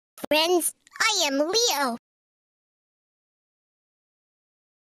friends. I am Leo.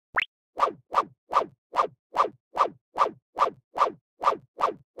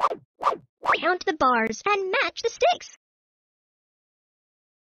 Count the bars and match the sticks.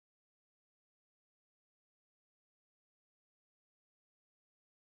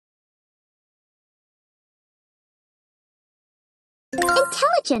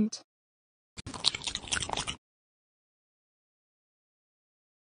 Intelligent.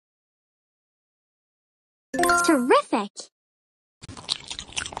 Terrific.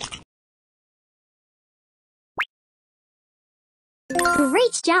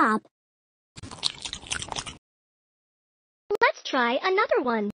 Great job. Let's try another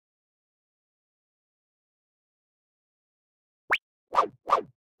one.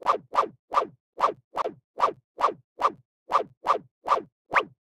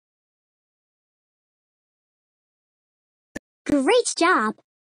 Great job.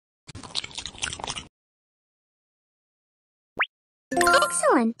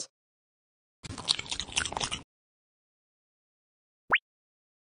 Excellent.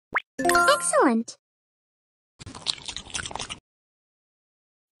 Excellent.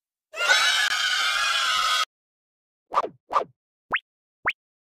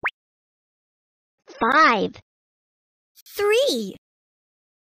 Five. 3.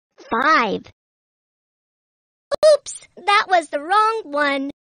 5. Oops, that was the wrong one.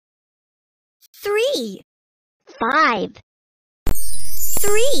 3. 5.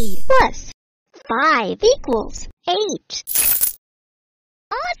 3 plus 5 equals 8.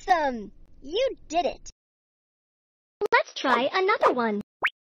 Awesome! You did it. Let's try another one.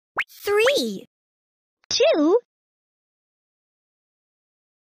 3. 2.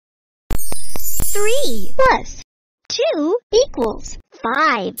 3 plus 2 equals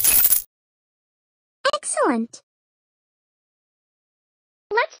 5. Excellent.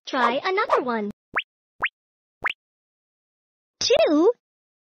 Let's try another one. 2,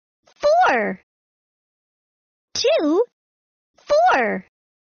 4. 2, 4.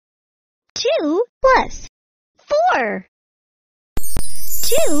 2 plus 4.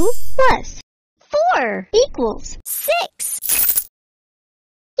 2 plus 4 equals 6.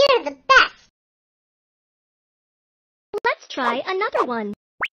 You're the best. Let's try another one.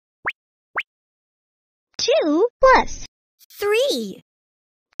 2 plus 3.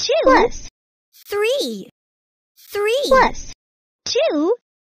 2 plus 3. 3 plus 2.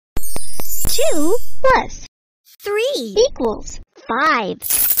 2 plus 3 equals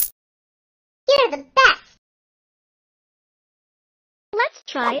 5. You're the best. Let's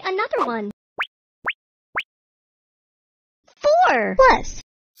try another one. 4 plus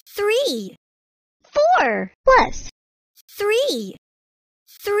 3. 4 plus 3.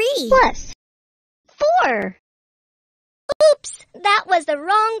 3 plus 4. Oops, that was the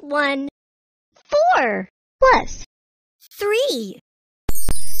wrong one. 4 plus 3.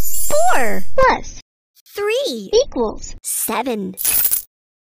 4 plus 3 equals 7.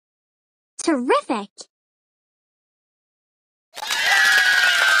 Terrific.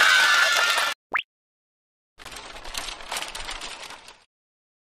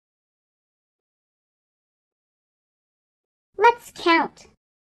 Let's count.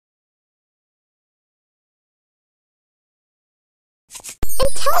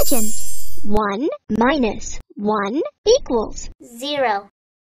 Intelligent. 1 minus 1 equals 0.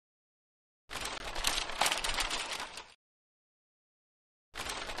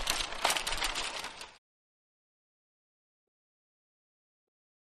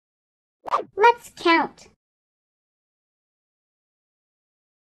 Let's count.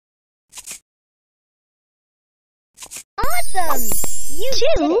 Awesome! You 2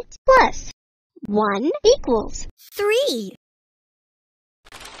 did it. Plus 1 equals 3.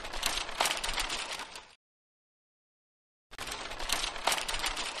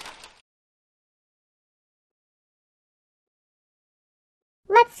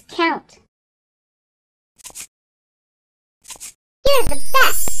 Let's count. You're the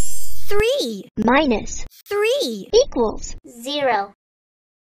best. 3 minus 3 equals 0.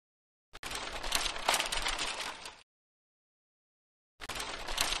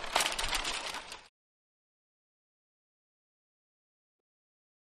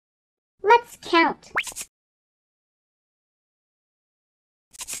 Let's count.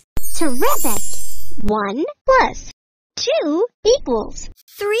 Terrific. 1 plus 2 equals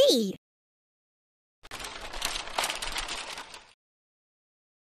 3.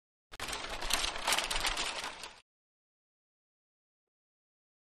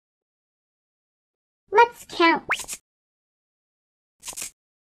 Let's count.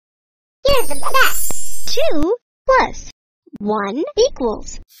 You're the best. 2 plus 1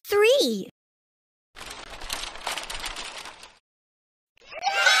 equals 3.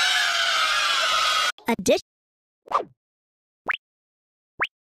 Addition.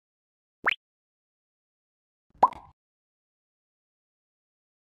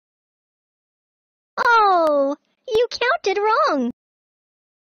 Oh, you counted wrong.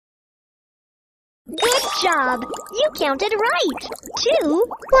 Good job. You counted right. 2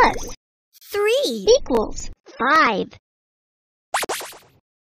 plus 3 equals 5.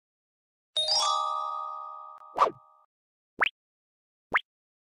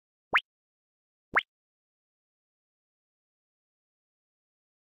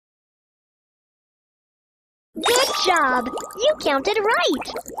 Good job. You counted right.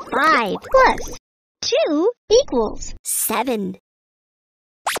 5 plus 2 equals 7.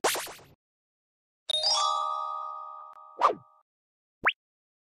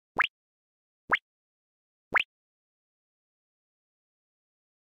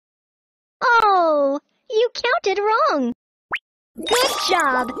 Oh, you counted wrong. Good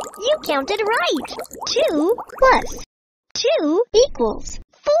job. You counted right. 2 plus 2 equals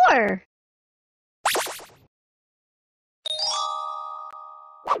 4.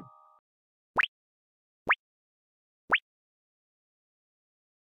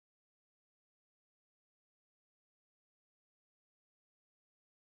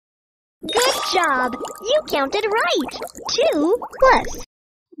 Good job. You counted right. 2 plus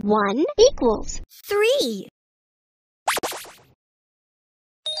 1 equals 3.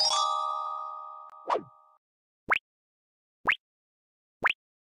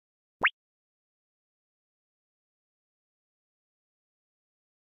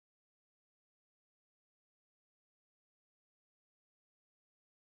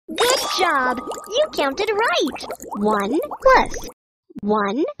 Good job. You counted right. 1 plus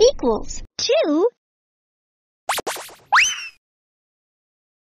 1 equals 2.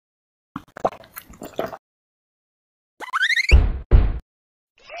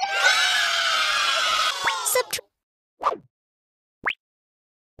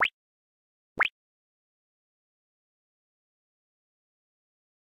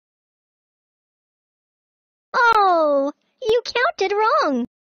 Oh, you counted wrong.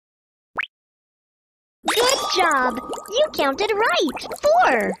 Good job. You counted right.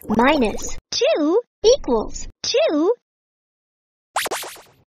 4 minus 2 equals 2.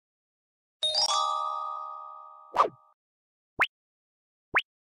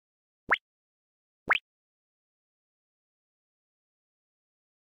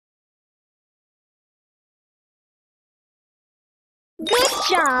 Good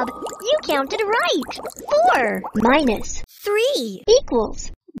job. You counted right. 4 minus 3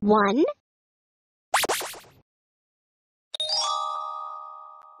 equals 1.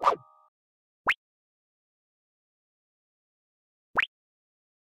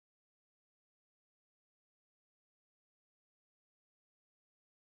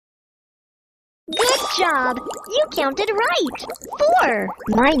 Good job. You counted right. 4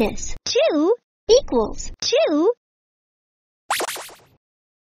 minus 2 equals 2.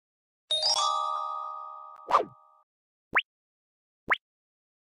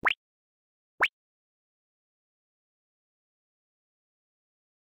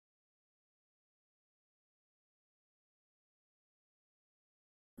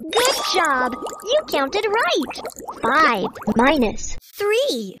 Good job. You counted right. 5 minus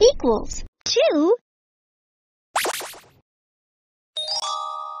 3 equals 2.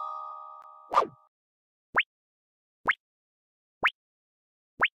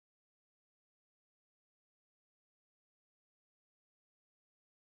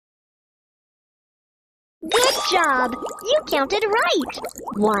 Good job. You counted right.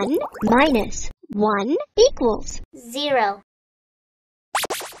 1 minus 1 equals 0.